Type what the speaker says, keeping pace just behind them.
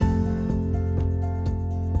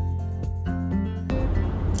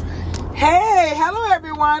Hey, hello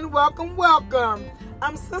everyone. Welcome.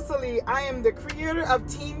 I'm Cicely. I am the creator of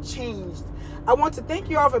Team Changed. I want to thank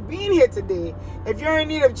you all for being here today. If you're in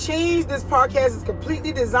need of change, this podcast is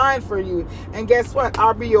completely designed for you. And guess what?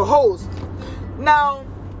 I'll be your host. Now,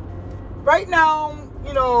 right now,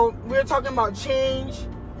 we're talking about change.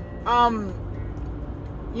 I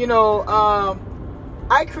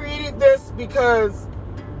created this because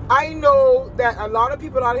I know that a lot of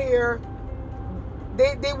people out here,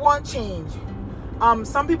 they want change.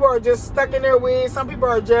 Some people are just stuck in their ways. Some people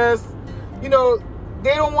are just, they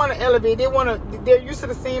don't want to elevate. They're used to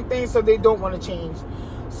the same thing, so they don't want to change.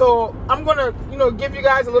 So I'm going to, give you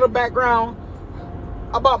guys a little background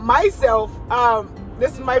about myself.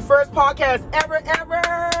 This is my first podcast ever.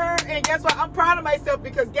 And guess what? I'm proud of myself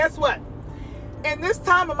because guess what? In this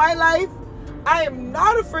time of my life, I am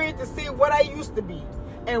not afraid to say what I used to be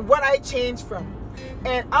and what I changed from.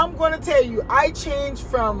 And I'm going to tell you, I changed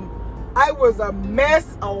from, I was a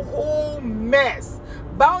mess, a whole mess.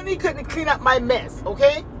 Bounty couldn't clean up my mess,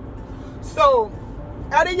 okay? So,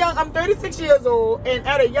 I'm 36 years old, and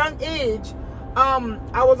at a young age,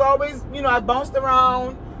 I was always, I bounced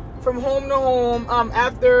around from home to home.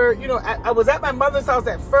 After, I was at my mother's house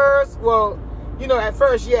at first. Well, at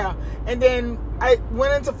first, yeah. And then I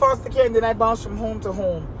went into foster care, and then I bounced from home to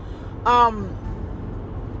home.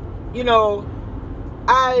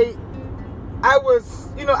 I was,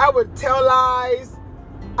 I would tell lies.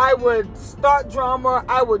 I would start drama.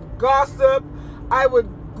 I would gossip. I would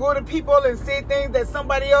go to people and say things that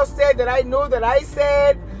somebody else said that I know that I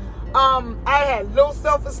said. I had low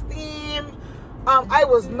self-esteem. I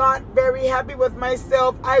was not very happy with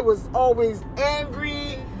myself. I was always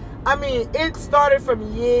angry. I mean, it started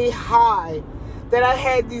from yay high that I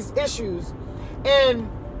had these issues. And,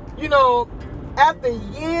 after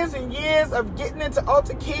years and years of getting into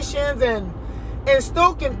altercations and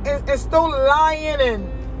still lying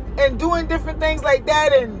and doing different things like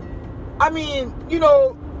that, and I mean, you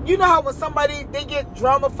know how when somebody, they get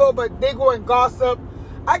dramaful but they go and gossip.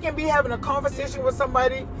 I can be having a conversation with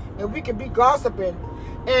somebody and we can be gossiping,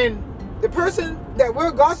 and the person that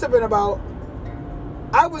we're gossiping about,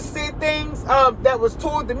 I would say things that was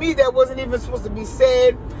told to me that wasn't even supposed to be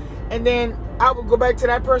said. And then I would go back to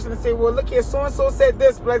that person and say, well, look here, so-and-so said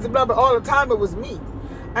this, blah, blah, blah, but all the time it was me.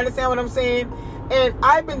 Understand what I'm saying? And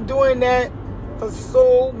I've been doing that for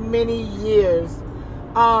so many years.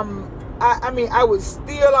 I would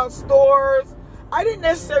steal out stores. I didn't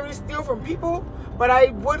necessarily steal from people, but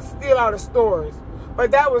I would steal out of stores.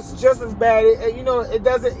 But that was just as bad. It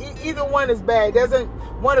doesn't, either one is bad.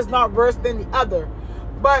 One is not worse than the other.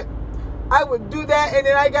 But I would do that, and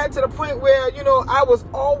then I got to the point where, I was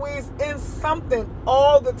always in something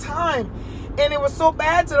all the time. And it was so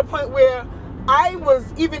bad to the point where I was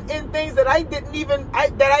even in things that I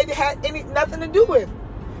had nothing to do with.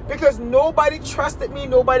 Because nobody trusted me,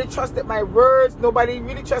 nobody trusted my words, nobody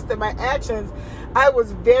really trusted my actions. I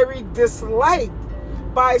was very disliked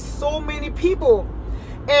by so many people.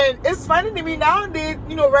 And it's funny to me nowadays,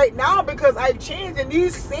 right now, because I've changed, and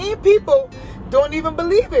these same people don't even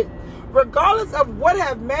believe it. Regardless of what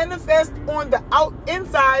have manifest on the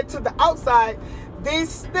inside to the outside, they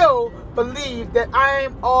still believe that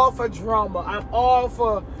I'm all for drama. I'm all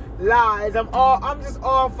for lies. I'm just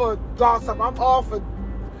all for gossip. I'm all for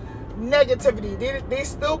negativity. They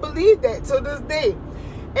still believe that to this day.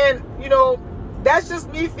 And that's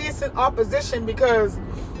just me facing opposition because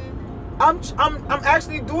I'm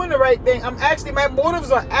actually doing the right thing. My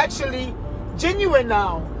motives are actually genuine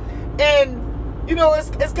now. And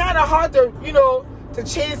it's kind of hard to, to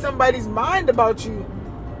change somebody's mind about you.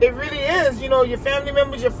 It really is. Your family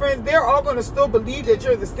members, your friends, they're all going to still believe that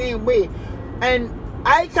you're the same way. And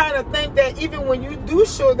I kind of think that even when you do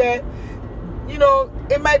show that,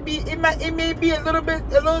 it may be a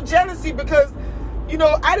little jealousy because,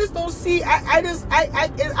 I just don't see,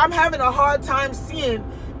 I'm having a hard time seeing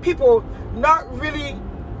people not really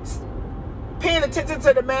paying attention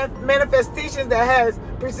to the manifestations that has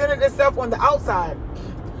presented itself on the outside.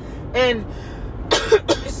 And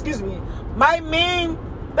excuse me, my main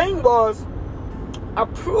thing was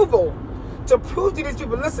approval, to prove to these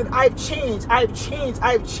people, listen, I've changed. I've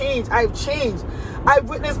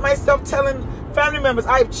witnessed myself telling family members,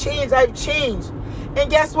 I've changed. And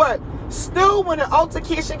guess what? Still, when an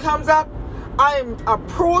altercation comes up, I'm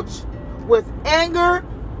approached with anger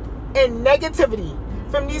and negativity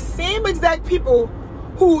from these same exact people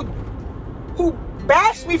who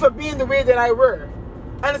bashed me for being the way that I were.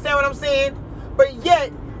 Understand what I'm saying? But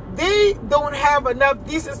yet, they don't have enough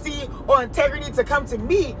decency or integrity to come to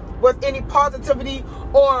me with any positivity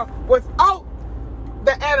or without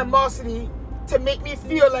the animosity to make me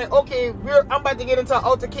feel like, okay, I'm about to get into an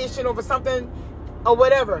altercation over something or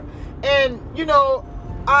whatever. And you know,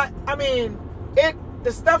 I mean,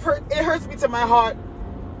 the stuff hurts me to my heart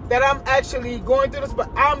that I'm actually going through this, but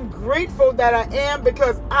I'm grateful that I am,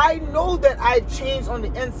 because I know that I've changed on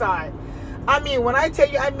the inside. I mean, when I tell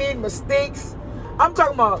you I made mistakes, I'm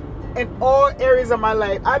talking about in all areas of my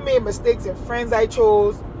life. I made mistakes in friends I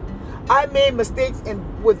chose. I made mistakes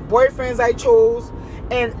with boyfriends I chose.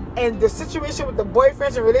 And the situation with the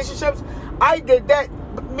boyfriends and relationships, I did that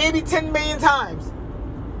maybe 10 million times.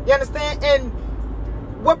 You understand? And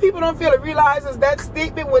what people don't feel to realize is that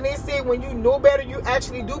statement when they say when you know better, you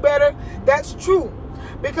actually do better. That's true.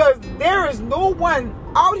 Because there is no one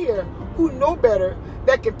out here who know better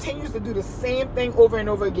that continues to do the same thing over and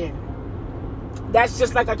over again. That's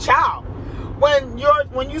just like a child. When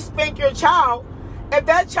you spank your child, if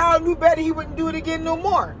that child knew better, he wouldn't do it again no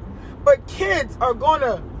more. But kids are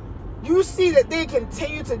gonna, you see that they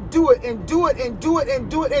continue to do it and do it and do it and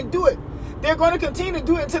do it and do it. They're going to continue to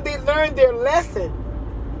do it until they learn their lesson.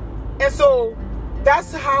 And so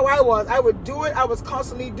that's how I was. I would do it. I was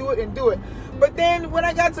constantly do it and do it. But then when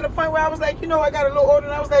I got to the point where I was like, you know, I got a little older,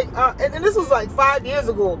 and I was like, and this was like 5 years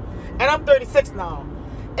ago, and I'm 36 now.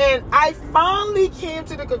 And I finally came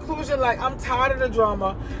to the conclusion, like, I'm tired of the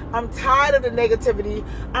drama. I'm tired of the negativity.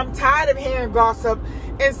 I'm tired of hearing gossip.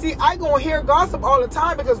 And see, I go and hear gossip all the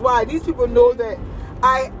time, because why? These people know that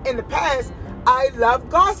in the past, I love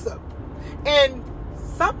gossip. And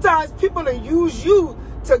sometimes people will use you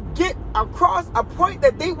to get across a point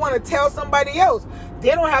that they want to tell somebody else.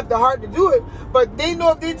 They don't have the heart to do it, but they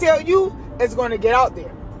know if they tell you, it's going to get out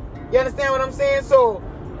there. You understand what I'm saying? So,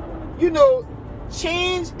 you know,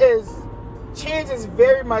 change is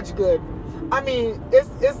very much good. I mean,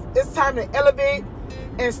 it's time to elevate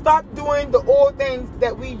and stop doing the old things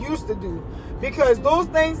that we used to do, because those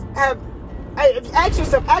things have. Ask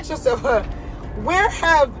yourself, where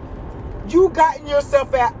have you gotten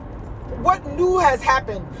yourself at? What new has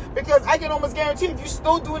happened? Because I can almost guarantee if you're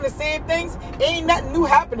still doing the same things, ain't nothing new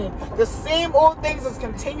happening. The same old things is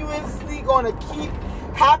continuously going to keep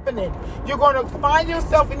happening. You're going to find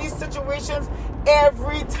yourself in these situations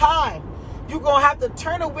every time. You're going to have to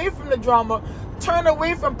turn away from the drama, turn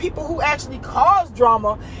away from people who actually cause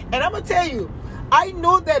drama. And I'm going to tell you, I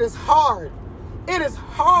know that it's hard. It is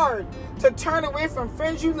hard to turn away from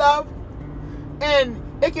friends you love. And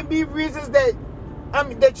it can be reasons that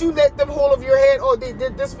you let them hold over your head. Oh, they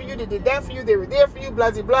did this for you, they did that for you, they were there for you, blah,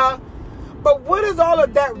 blah, blah. But what is all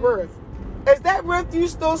of that worth? Is that worth you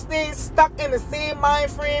still staying stuck in the same mind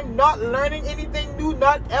frame, not learning anything new,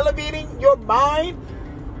 not elevating your mind?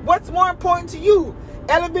 What's more important to you?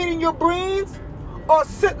 Elevating your brains, or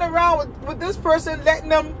sitting around with this person, letting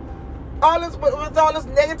them with all this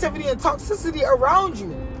negativity and toxicity around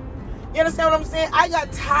you? You understand what I'm saying? I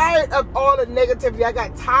got tired of all the negativity. I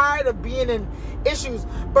got tired of being in issues.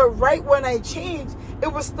 But right when I changed,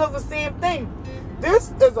 it was still the same thing.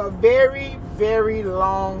 This is a very, very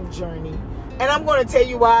long journey. And I'm going to tell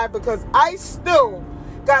you why. Because I still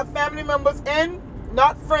got family members and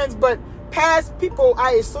not friends, but past people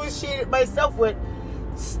I associated myself with,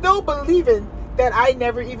 still believing that I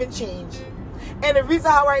never even changed. And the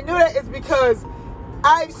reason how I knew that is because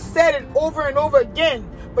I've said it over and over again.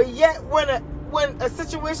 But yet, when a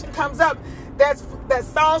situation comes up that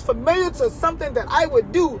sounds familiar to something that I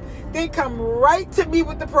would do, they come right to me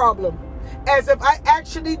with the problem, as if I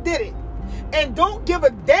actually did it, and don't give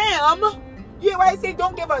a damn. You know why I say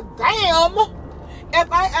don't give a damn if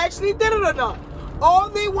I actually did it or not. All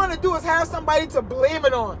they want to do is have somebody to blame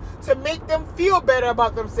it on, to make them feel better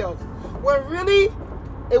about themselves, when really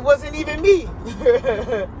it wasn't even me.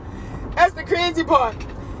 That's the crazy part.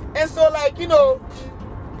 And so, like,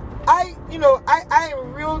 I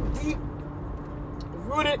am real deep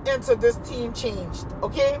rooted into this team changed,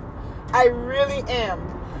 okay? I really am.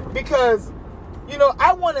 Because,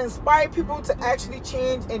 I want to inspire people to actually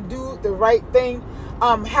change and do the right thing.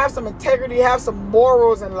 Have some integrity, have some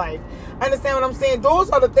morals in life. Understand what I'm saying?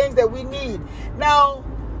 Those are the things that we need. Now,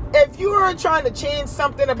 if you are trying to change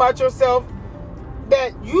something about yourself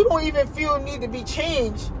that you don't even feel need to be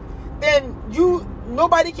changed, then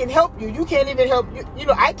nobody can help you. You can't even help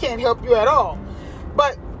you. I can't help you at all.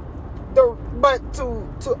 But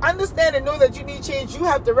to understand and know that you need change, you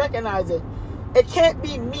have to recognize it. It can't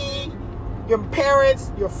be me, your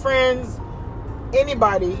parents, your friends,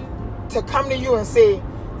 anybody to come to you and say,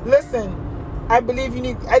 listen, I think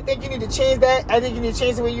you need to change that. I think you need to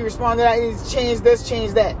change the way you respond to that. You need to change this,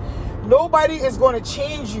 change that. Nobody is going to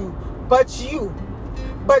change you but you.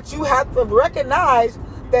 But you have to recognize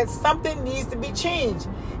that something needs to be changed.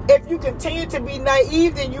 If you continue to be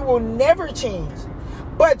naive, then you will never change.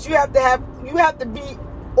 But you have to be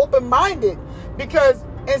open-minded, because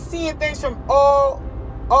and seeing things from all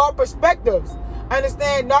perspectives.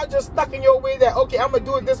 Understand, not just stuck in your way that, okay, I'm gonna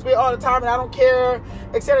do it this way all the time and I don't care,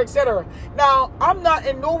 etc., etc. Now, I'm not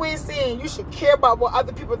in no way saying you should care about what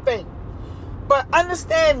other people think, but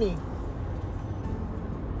understand me.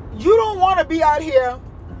 You don't want to be out here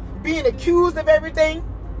being accused of everything.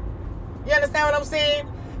 You understand what I'm saying?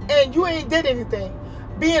 And you ain't did anything.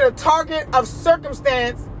 Being a target of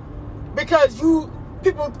circumstance because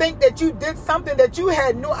people think that you did something that you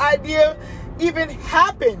had no idea even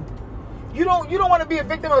happened. You don't want to be a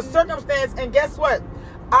victim of circumstance. And guess what?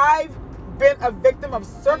 I've been a victim of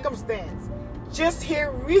circumstance just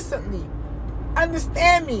here recently.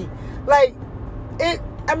 Understand me. Like, it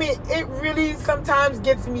really sometimes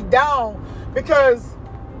gets me down because,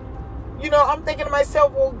 I'm thinking to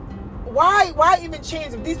myself, well, why even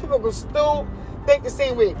change if these people could still think the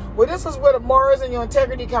same way? Well, this is where the morals and your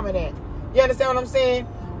integrity coming in. You understand what I'm saying?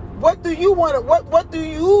 What do you want to,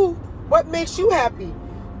 what makes you happy?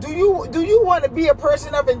 Do you want to be a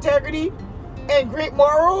person of integrity and great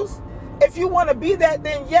morals? If you want to be that,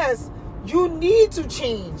 then yes, you need to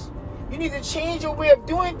change. You need to change your way of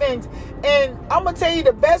doing things. And I'm going to tell you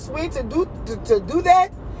the best way to do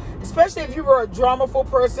that, especially if you were a dramaful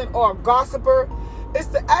person or a gossiper, is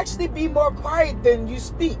to actually be more quiet than you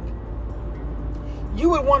speak. You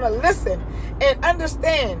would want to listen and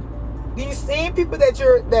understand these same people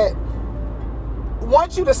that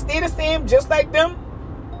want you to stay the same just like them.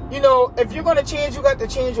 If you're going to change, you got to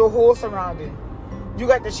change your whole surrounding. You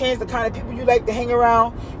got to change the kind of people you like to hang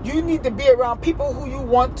around. You need to be around people who you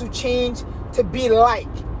want to change to be like.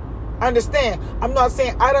 Understand? I'm not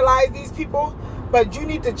saying idolize these people, but you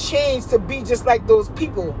need to change to be just like those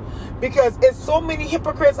people. Because it's so many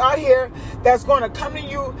hypocrites out here that's going to come to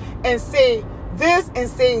you and say this and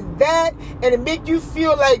say that, and it make you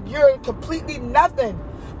feel like you're completely nothing.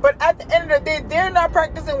 But at the end of the day, they're not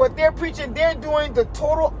practicing what they're preaching. They're doing the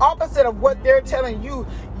total opposite of what they're telling you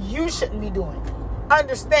shouldn't be doing.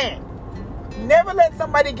 Understand. Never let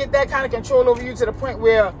somebody get that kind of control over you to the point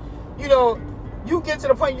where, you get to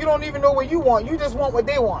the point you don't even know what you want. You just want what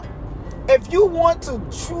they want. If you want to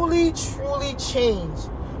truly, truly change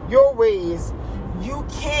your ways, you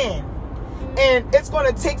can. And it's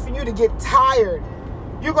going to take for you to get tired.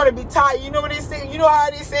 You're going to be tired. You know what they say? You know how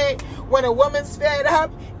they say when a woman's fed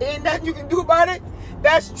up, ain't nothing you can do about it?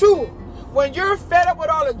 That's true. When you're fed up with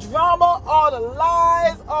all the drama, all the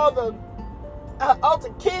lies, all the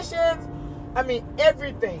altercations,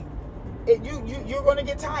 everything, you're going to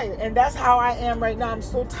get tired. And that's how I am right now. I'm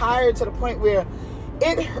so tired to the point where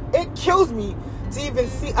it kills me to even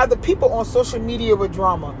see other people on social media with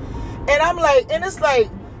drama. And I'm like, and it's like,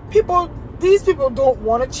 these people don't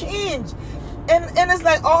want to change. And it's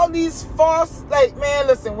like all these false, like, man,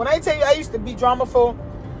 listen, when I tell you I used to be dramaful,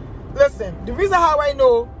 listen, the reason how I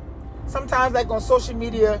know, sometimes like on social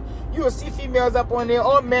media, you will see females up on there,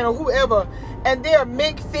 or men or whoever, and they'll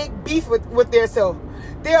make fake beef with themselves.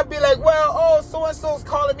 They'll be like, well, oh, so-and-so's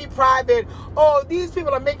calling me private. Oh, these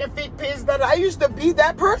people are making fake pages. I used to be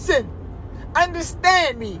that person.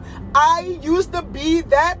 Understand me. I used to be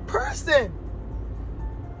that person.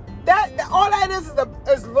 That all that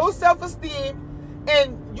is low self-esteem,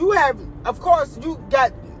 and you have, of course, you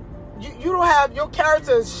don't have, your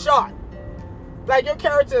character is shot. Like, your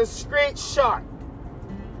character is straight shot.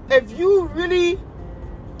 If you really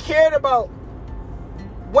cared about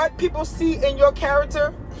what people see in your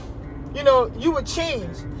character, you would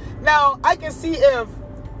change. Now, I can see if,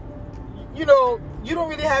 you don't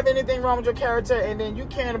really have anything wrong with your character, and then you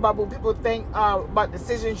caring about what people think about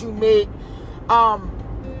decisions you make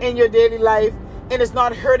in your daily life, and it's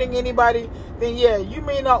not hurting anybody, then yeah, you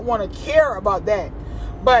may not want to care about that.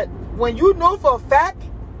 But when you know for a fact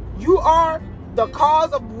you are the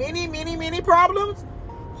cause of many, many, many problems,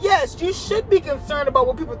 yes, you should be concerned about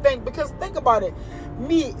what people think. Because think about it.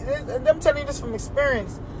 I'm telling you this from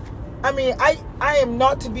experience. I am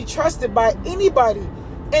not to be trusted by anybody.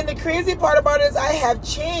 And the crazy part about it is I have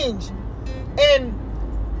changed. And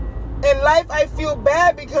in life, I feel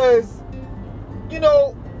bad because,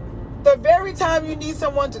 the very time you need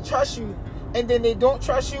someone to trust you and then they don't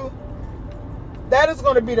trust you, that is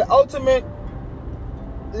going to be the ultimate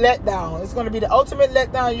letdown. It's going to be the ultimate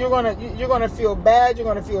letdown. You're going to feel bad. You're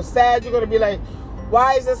going to feel sad. You're going to be like,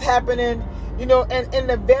 why is this happening? And in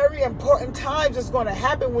the very important times, it's going to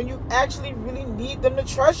happen when you actually really need them to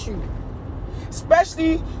trust you.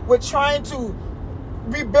 Especially with trying to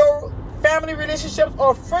rebuild family relationships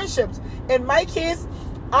or friendships. In my case,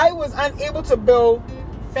 I was unable to build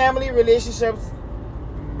family relationships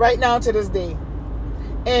right now to this day.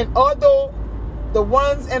 And although the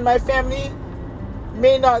ones in my family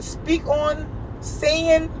may not speak on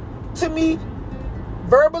saying to me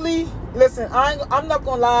verbally, listen, I'm not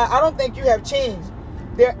gonna lie, I don't think you have changed.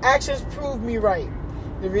 Their actions prove me right.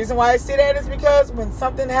 The reason why I say that is because when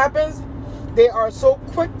something happens, they are so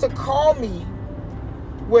quick to call me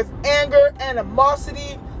with anger and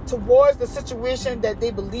animosity towards the situation that they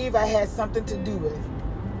believe I had something to do with.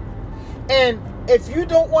 And if you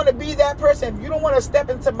don't want to be that person, if you don't want to step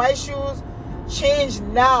into my shoes, change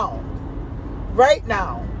now. Right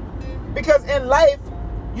now. Because in life,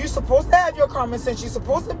 you're supposed to have your common sense. You're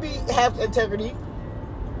supposed to have integrity.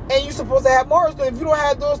 And you're supposed to have morals. Because if you don't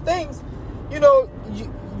have those things, you're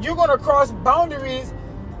going to cross boundaries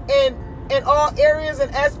in all areas and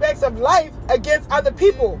aspects of life against other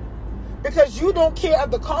people. Because you don't care of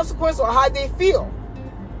the consequence or how they feel.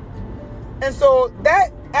 And so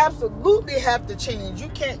that absolutely have to change. You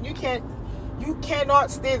cannot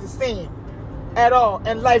stay the same at all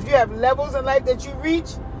in life. You have levels in life that you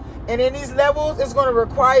reach, and in these levels it's going to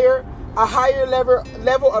require a higher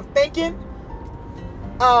level of thinking,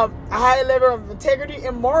 a higher level of integrity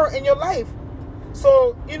and moral in your life.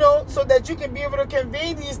 So so that you can be able to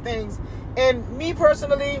convey these things. And me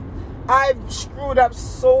personally, I've screwed up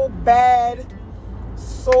so bad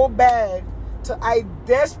till I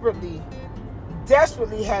desperately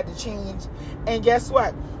had to change. And guess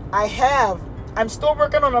what? I'm still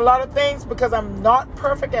working on a lot of things because I'm not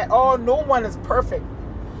perfect at all. No one is perfect.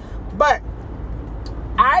 But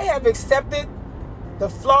I have accepted the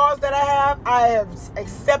flaws that I have. I have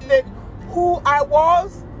accepted who I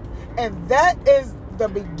was. And that is the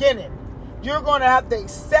beginning. You're going to have to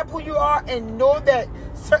accept who you are and know that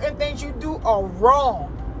certain things you do are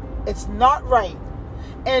wrong. It's not right.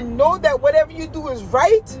 And know that whatever you do is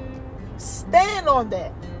right. Stand on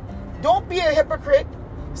that. Don't be a hypocrite.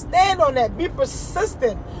 Stand on that. Be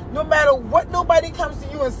persistent. No matter what nobody comes to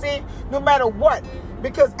you and say, no matter what.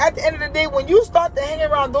 Because at the end of the day, when you start to hang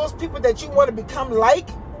around those people that you want to become like,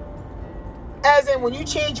 as in when you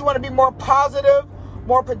change, you want to be more positive,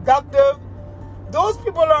 more productive, those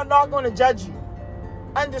people are not going to judge you.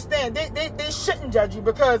 Understand, they shouldn't judge you,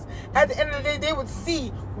 because at the end of the day, they would see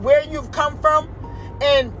where you've come from.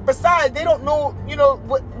 And besides, they don't know,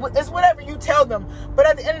 it's whatever you tell them. But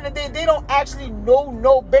at the end of the day, they don't actually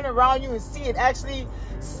been around you and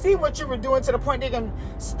see what you were doing to the point they can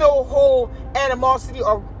still hold animosity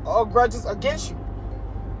or grudges against you.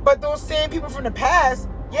 But those same people from the past,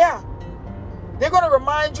 yeah, they're going to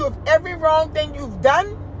remind you of every wrong thing you've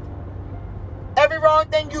done, every wrong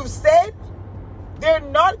thing you've said. They're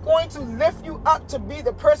not going to lift you up to be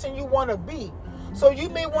the person you want to be. So you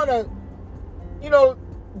may want to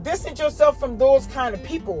distance yourself from those kind of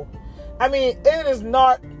people. I mean, it is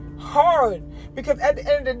not hard, because at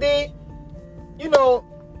the end of the day,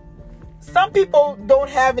 some people don't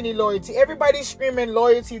have any loyalty. Everybody's screaming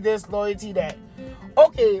loyalty this, loyalty that.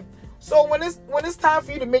 Okay, so when it's time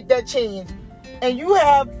for you to make that change, and you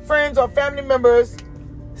have friends or family members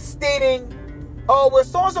stating, "Oh, well,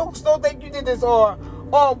 so-and-so still think you did this," or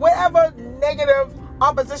whatever negative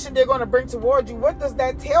opposition they're going to bring towards you, what does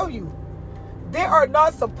that tell you? They are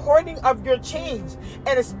not supporting of your change.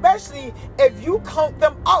 And especially if you count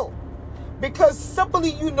them out. Because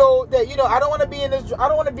simply that, I don't want to be in this, I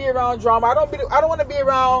don't want to be around drama. I don't want to be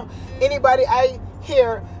around anybody I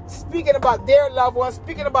hear speaking about their loved ones,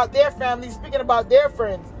 speaking about their family, speaking about their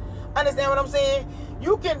friends. Understand what I'm saying?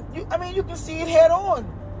 You can see it head on.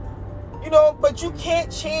 But you can't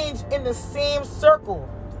change in the same circle.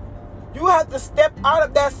 You have to step out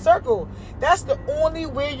of that circle. That's the only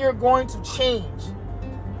way you're going to change.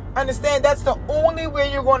 Understand? That's the only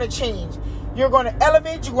way you're going to change. You're going to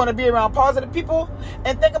elevate. You're going to be around positive people.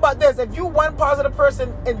 And think about this. If you're one positive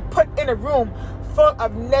person and put in a room full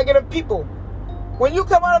of negative people, when you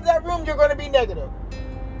come out of that room, you're going to be negative.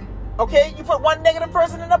 Okay? You put one negative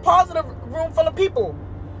person in a positive room full of people.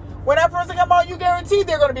 When that person comes out, you guarantee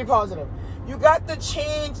they're going to be positive. You got to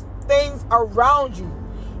change things around you.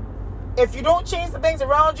 If you don't change the things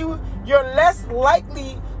around you, you're less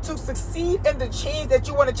likely to succeed in the change that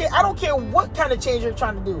you want to change. I don't care what kind of change you're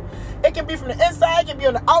trying to do. It can be from the inside, it can be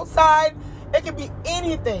on the outside, it can be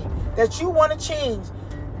anything that you want to change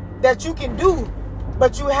that you can do.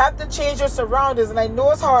 But you have to change your surroundings. And I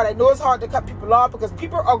know it's hard. I know it's hard to cut people off because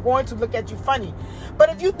people are going to look at you funny. But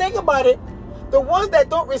if you think about it, the ones that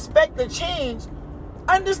don't respect the change,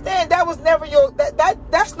 understand that was never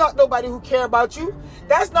that's not nobody who care about you.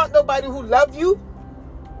 That's not nobody who love you.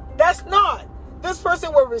 That's not. This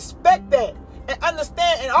person will respect that and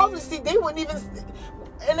understand. And obviously they wouldn't even,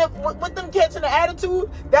 and if, with them catching the attitude,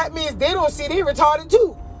 that means they don't see they retarded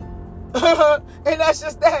too. And that's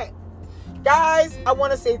just that. Guys, I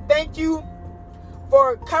want to say thank you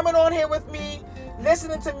for coming on here with me,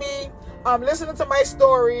 listening to me, listening to my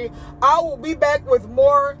story. I will be back with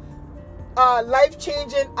more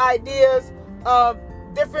life-changing ideas,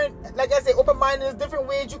 different, like I said, open-mindedness, different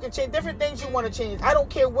ways you can change, different things you want to change. I don't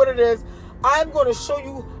care what it is. I'm going to show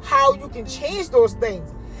you how you can change those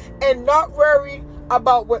things and not worry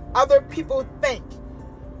about what other people think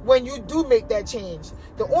when you do make that change.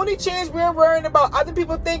 The only change we're worrying about other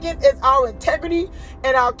people thinking is our integrity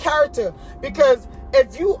and our character. Because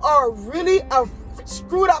if you are really a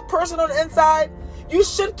screwed up person on the inside, you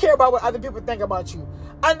should care about what other people think about you.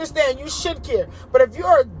 I understand, you should care. But if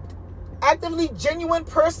you're an actively genuine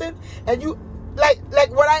person and you like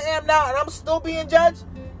what I am now and I'm still being judged,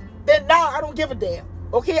 then now I don't give a damn.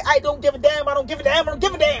 Okay? I don't give a damn. I don't give a damn. I don't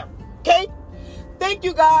give a damn. Okay? Thank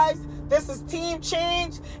you, guys. This is Team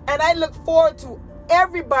Change, and I look forward to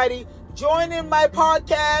everybody joining my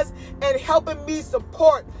podcast and helping me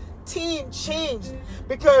support Team Change,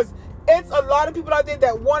 because it's a lot of people out there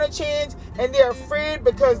that want to change and they're afraid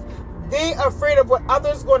because they're afraid of what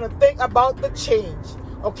others are going to think about the change.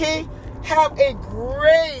 Okay? Have a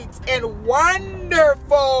great and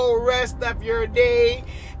wonderful rest of your day.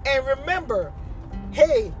 And remember,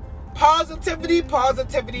 hey, positivity,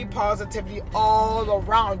 positivity, positivity all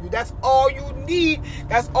around you. That's all you need.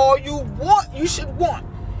 That's all you want. You should want.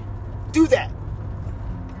 Do that.